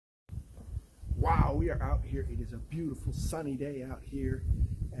Wow, we are out here. It is a beautiful sunny day out here.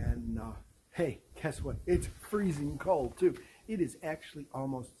 And hey, guess what? It's freezing cold too. It is actually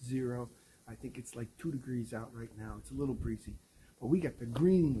almost 0. I think it's like 2 degrees out right now. It's a little breezy. But we got the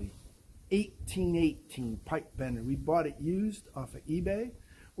Greenlee 1818 pipe bender. We bought it used off of eBay.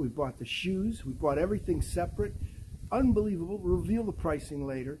 We bought the shoes. We bought everything separate. Unbelievable. We'll reveal the pricing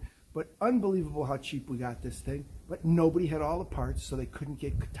later. But unbelievable how cheap we got this thing. But nobody had all the parts, so they couldn't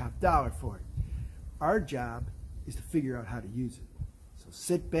get top dollar for it. Our job is to figure out how to use it. So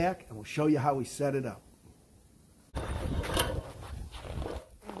sit back and we'll show you how we set it up. All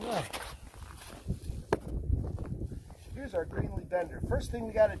right. Here's our Greenlee bender. First thing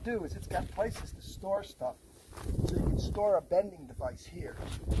we got to do is it's got places to store stuff. So you can store a bending device here.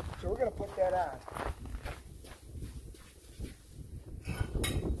 So we're going to put that on.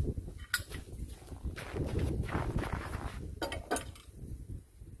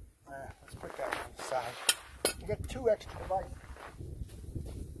 Let's put that on the side. You got 2 extra devices.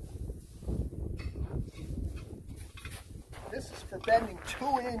 This is for bending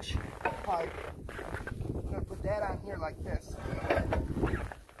 2-inch pipe. I'm going to put that on here like this. I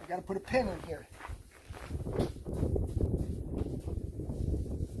got to put a pin in here.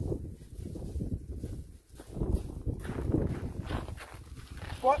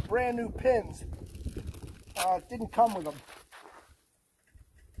 Bought brand new pins. It didn't come with them.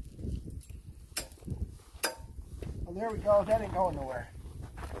 Well, there we go. That ain't going nowhere.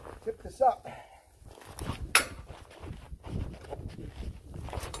 Tip this up.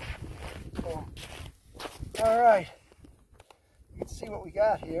 Boom. All right. You can see what we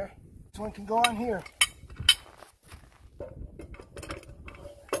got here. This one can go on here.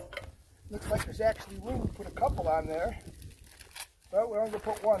 Looks like there's actually room to put a couple on there. But we're only going to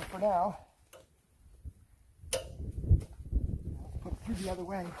put one for now. Put it through the other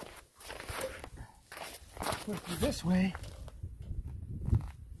way. Put it through this way.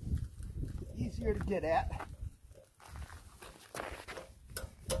 Easier to get at.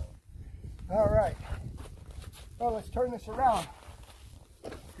 All right. Well, let's turn this around.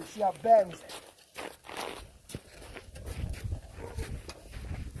 You can see how it bends.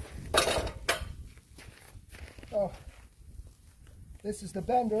 So, this is the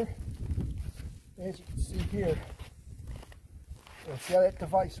bender, as you can see here. Let's see how that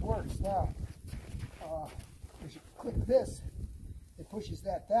device works. Now, as you click this, it pushes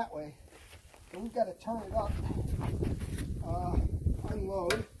that way. So we've got to turn it up,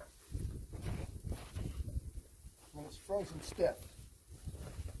 unload, and it's frozen stiff.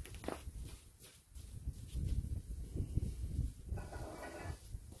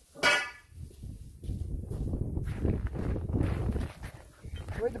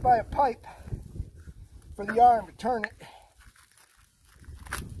 We had to buy a pipe for the arm to turn it.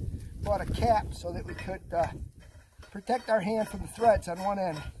 Bought a cap so that we could protect our hand from the threads on one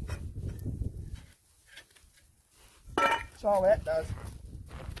end. That's all that does.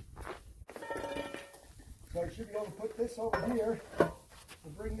 So I should be able to put this over here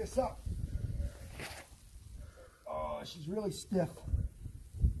and bring this up. Oh, she's really stiff.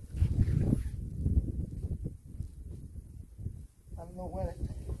 I don't know when it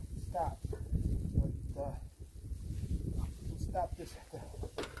stops, but we'll stop this at the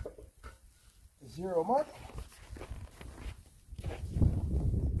 0 mark.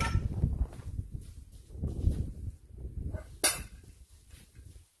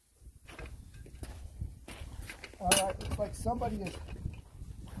 All right, looks like somebody has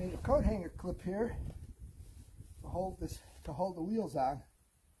made a coat hanger clip here to hold the wheels on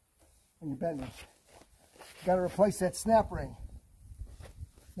when you're bending. You got to replace that snap ring.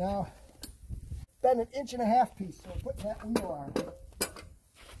 Now, bend an 1.5 inch piece, so we're putting that wheel on.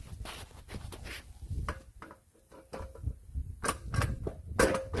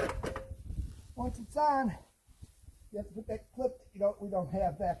 Once it's on, you have to put that clip that we don't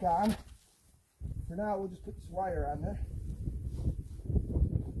have back on. For now, we'll just put this wire on there.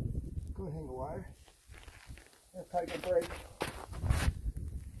 Coat hanger wire. That'll probably gonna break.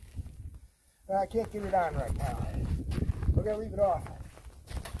 I can't get it on right now. We're gonna leave it off.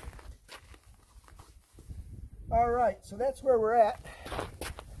 All right, so that's where we're at.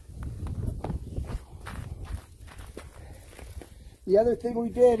 The other thing we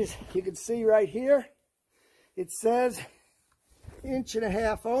did is, you can see right here, it says 1.5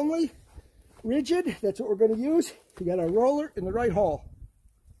 inch only, rigid. That's what we're going to use. We got our roller in the right hole.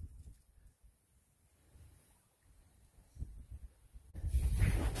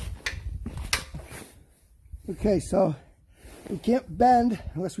 Okay, so we can't bend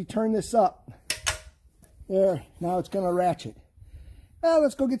unless we turn this up. There, now it's going to ratchet. Well,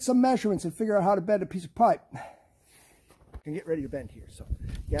 let's go get some measurements and figure out how to bend a piece of pipe. And get ready to bend here. So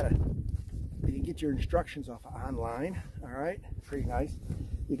you can get your instructions off online. All right, pretty nice.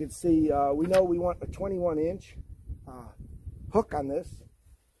 You can see we know we want a 21-inch hook on this.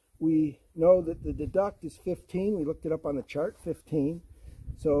 We know that the deduct is 15. We looked it up on the chart, 15.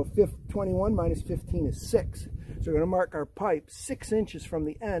 So 21 minus 15 is 6. So we're going to mark our pipe 6 inches from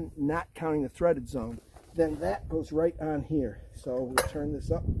the end, not counting the threaded zone. Then that goes right on here. So we'll turn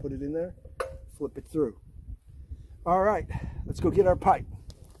this up and put it in there, flip it through. All right, let's go get our pipe.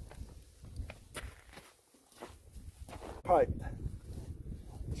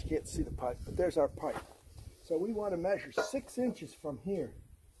 You can't see the pipe, but there's our pipe. So we want to measure 6 inches from here.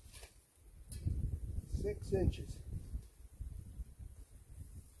 6 inches.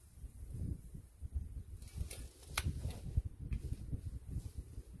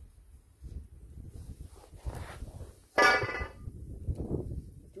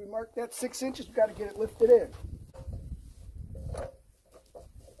 Do we mark that 6 inches? We've got to get it lifted in.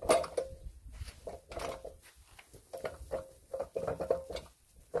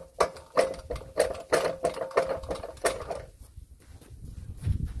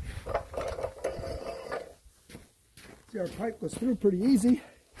 See, our pipe goes through pretty easy.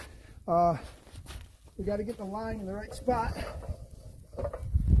 We got to get the line in the right spot.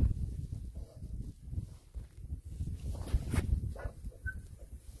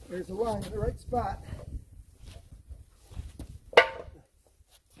 There's the line in the right spot.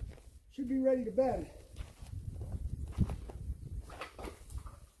 Should be ready to bend.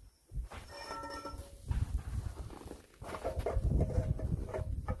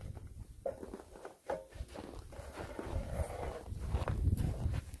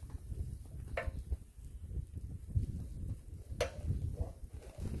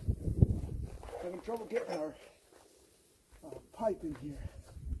 Having trouble getting our pipe in here.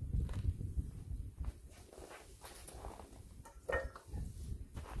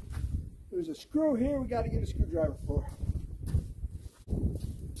 There's a screw here we got to get a screwdriver for.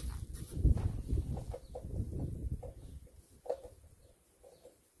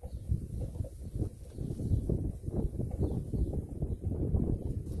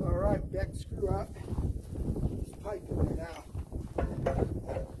 All right, back the screw out. This pipe in there now.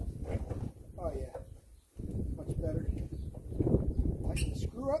 Oh yeah, much better. Tighten the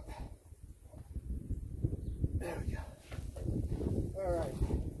screw up. There we go. All right.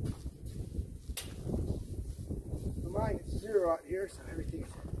 Mine is 0 out here, so everything's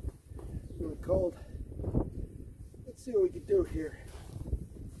really cold. Let's see what we can do here.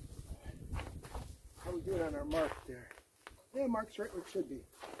 How are we doing on our mark there? Yeah, mark's right where it should be.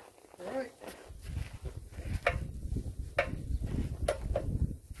 All right.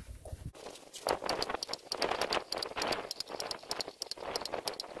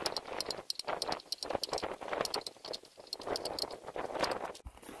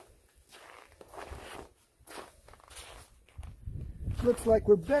 Looks like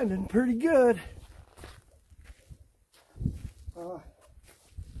we're bending pretty good.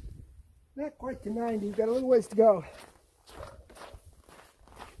 Not quite to 90, we've got a little ways to go.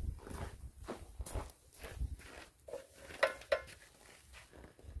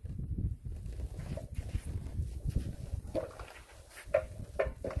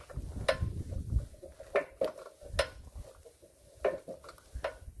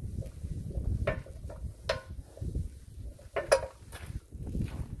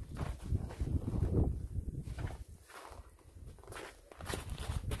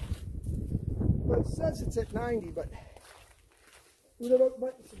 It says it's at 90, but we don't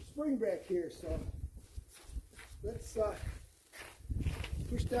have some spring back here, so let's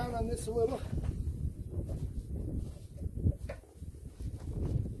push down on this a little.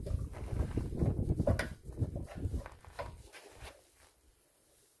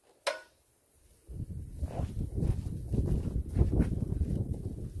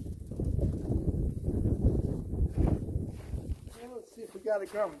 Well, let's see if we got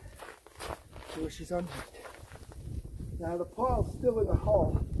it going. See where she's unhooked. Now the paw's still in the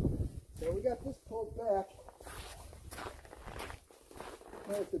hull. So we got this pulled back.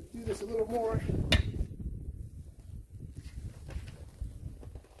 I have to do this a little more.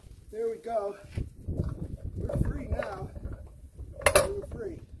 There we go. We're free now. We're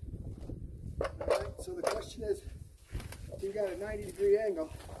free. Alright, so the question is, we got a 90-degree angle.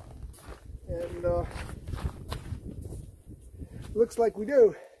 And looks like we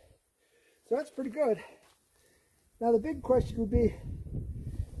do. So that's pretty good. Now the big question would be,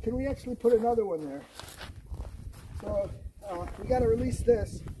 can we actually put another one there? So we got to release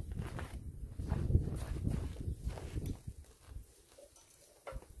this.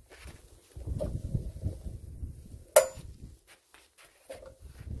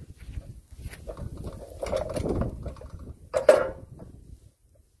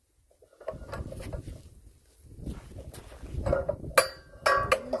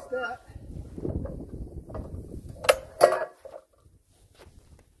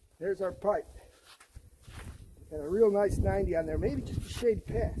 there's our pipe. And a real nice 90 on there, maybe just a shade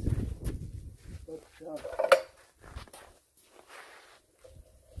past. But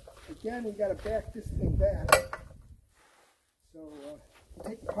again, we got to back this thing back. So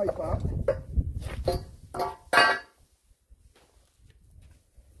take the pipe out.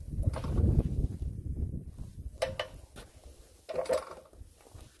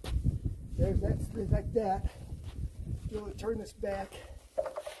 There's that, like that. Be able to turn this back.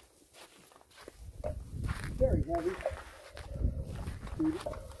 Very heavy.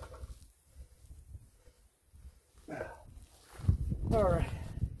 All right.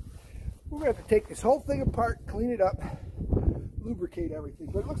 We're going to have to take this whole thing apart, clean it up, lubricate everything.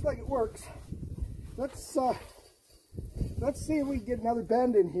 But it looks like it works. Let's see if we can get another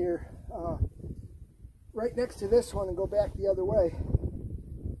bend in here right next to this one and go back the other way.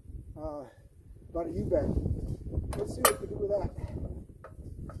 About a U-bend. Let's see what we can do with that.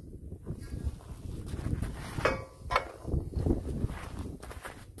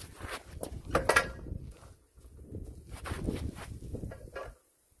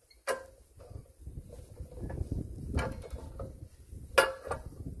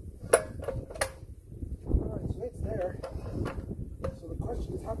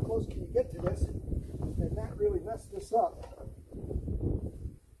 How close can you get to this and not really mess this up?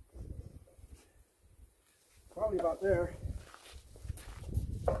 Probably about there.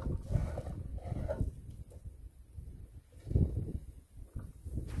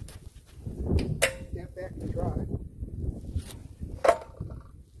 Get back to dry.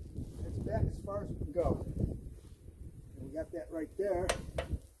 That's back as far as we can go. And we got that right there.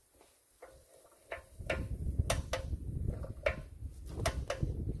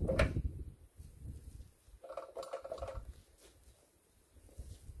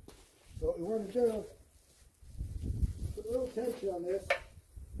 So what we want to do, put a little tension on this.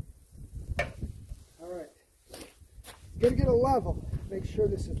 All right. Got to get a level. Make sure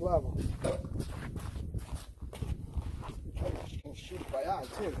this is level. I'll shoot it by eye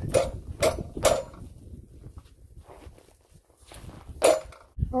too.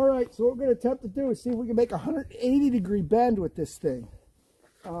 All right. So what we're going to attempt to do is see if we can make a 180-degree bend with this thing.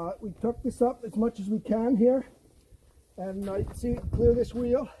 We took this up as much as we can here, and you can see we can clear this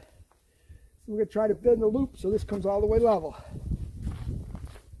wheel. We're going to try to bend the loop so this comes all the way level.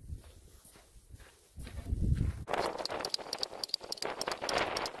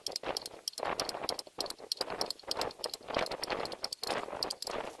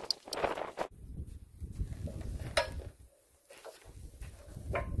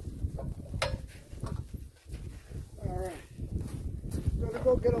 All right, we're going to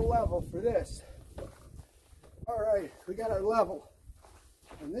go get a level for this. All right, we got our level.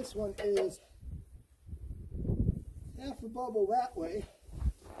 And this one is half a bubble that way,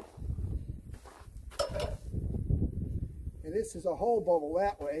 and this is a whole bubble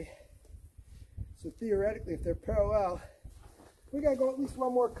that way. So theoretically, if they're parallel, we gotta go at least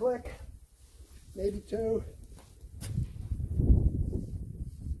one more click, maybe two.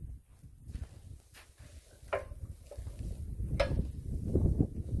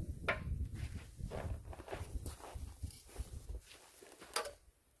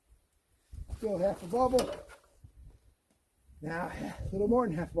 Still half a bubble. Now, a little more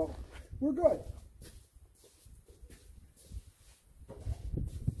than half a bubble. We're good.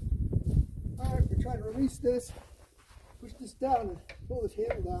 All right, we're trying to release this. Push this down and pull this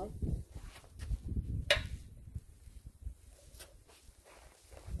handle down.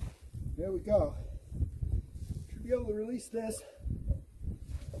 There we go. Should be able to release this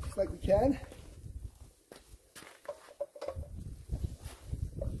just like we can.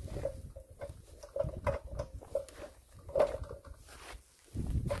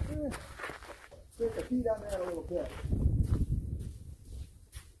 Stick the feet on there a little bit.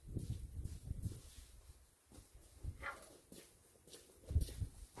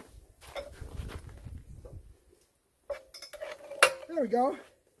 There we go.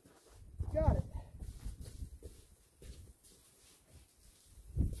 Got it.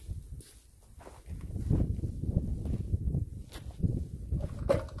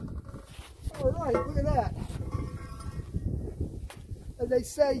 All right, look at that. As they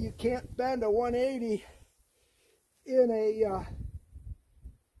say, you can't bend a 180 in a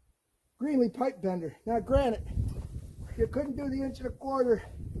Greenlee pipe bender. Now granted, you couldn't do the 1 1/4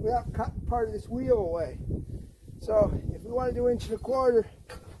 without cutting part of this wheel away. So if we want to do 1 1/4,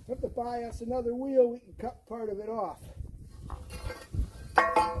 we have to buy us another wheel, we can cut part of it off.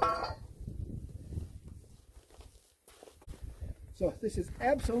 So this is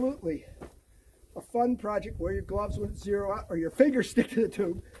absolutely a fun project. Wear your gloves when it's 0 out, or your fingers stick to the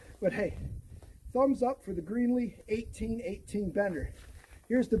tube. But hey, thumbs up for the Greenlee 1818 bender.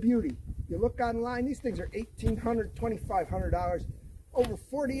 Here's the beauty. You look online, these things are $1,800, $2,500, over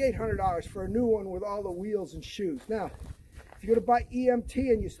 $4,800 for a new one with all the wheels and shoes. Now, if you're going to buy EMT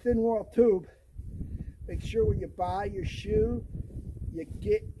and use thin wall tube, make sure when you buy your shoe, you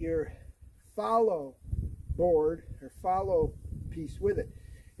get your follow board or follow piece with it.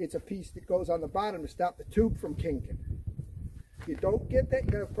 It's a piece that goes on the bottom to stop the tube from kinking. If you don't get that,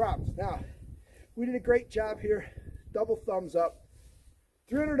 you're going to have problems. Now, we did a great job here. Double thumbs up.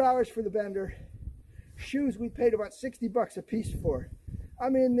 $300 for the bender. Shoes we paid about 60 bucks a piece for.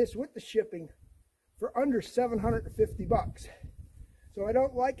 I'm in this with the shipping for under 750 bucks. So I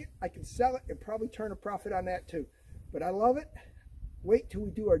don't like it. I can sell it and probably turn a profit on that too. But I love it. Wait till we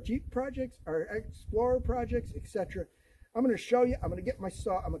do our Jeep projects, our Explorer projects, etc. I'm going to show you. I'm going to get my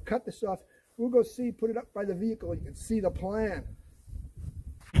saw. I'm going to cut this off. We'll go see, put it up by the vehicle. You can see the plan.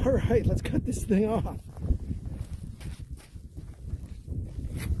 All right, let's cut this thing off.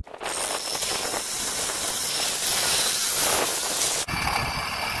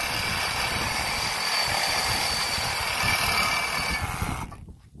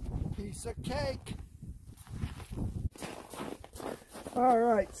 Piece of cake. All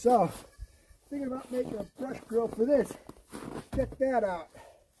right, so thinking about making a brush grill for this. Check that out.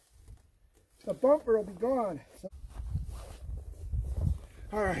 The bumper will be gone.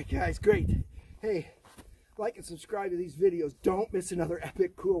 All right, guys, great. Hey, like and subscribe to these videos. Don't miss another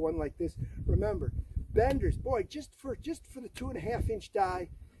epic, cool one like this. Remember, benders, boy, just for the 2.5 inch die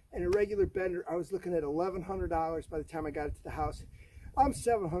and a regular bender, I was looking at $1,100 by the time I got it to the house. I'm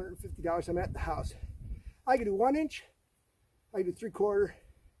 $750. I'm at the house. I can do 1 inch. I can do 3/4,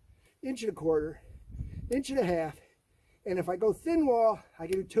 1.25 inch, 1.5 inch, and if I go thin wall, I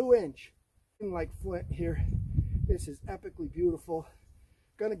can do 2 inch. Like flint here. This is epically beautiful.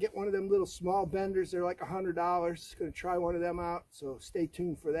 Gonna get one of them little small benders. They're like $100. Gonna try one of them out, so stay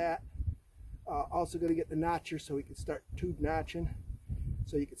tuned for that. Also gonna get the notcher so we can start tube notching,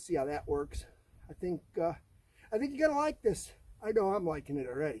 so you can see how that works. I think you're gonna like this. I know I'm liking it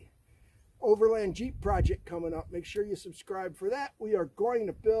already. Overland Jeep project coming up. Make sure you subscribe for that. We are going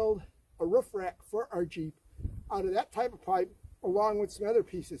to build a roof rack for our Jeep out of that type of pipe, along with some other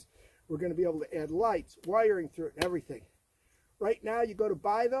pieces. We're going to be able to add lights, wiring through it, and everything. Right now, you go to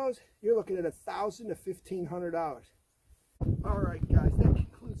buy those, you're looking at $1,000 to $1,500. All right, guys, that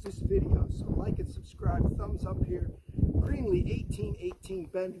concludes this video. So like and subscribe, thumbs up here. Greenlee 1818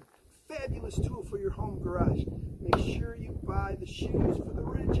 bender, fabulous tool for your home garage. Make sure you buy the shoes for the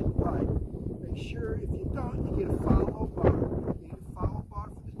rigid pipe. Make sure if you don't, you get a follow bar. You get a follow bar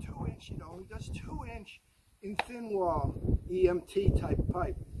for the 2 inch. It only does 2 inch in thin wall EMT type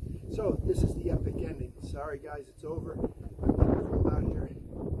pipe. So this is the epic ending. Sorry guys, it's over. I'm getting cold out here.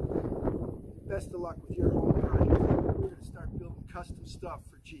 Best of luck with your home project. We're going to start building custom stuff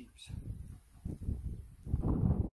for Jeeps.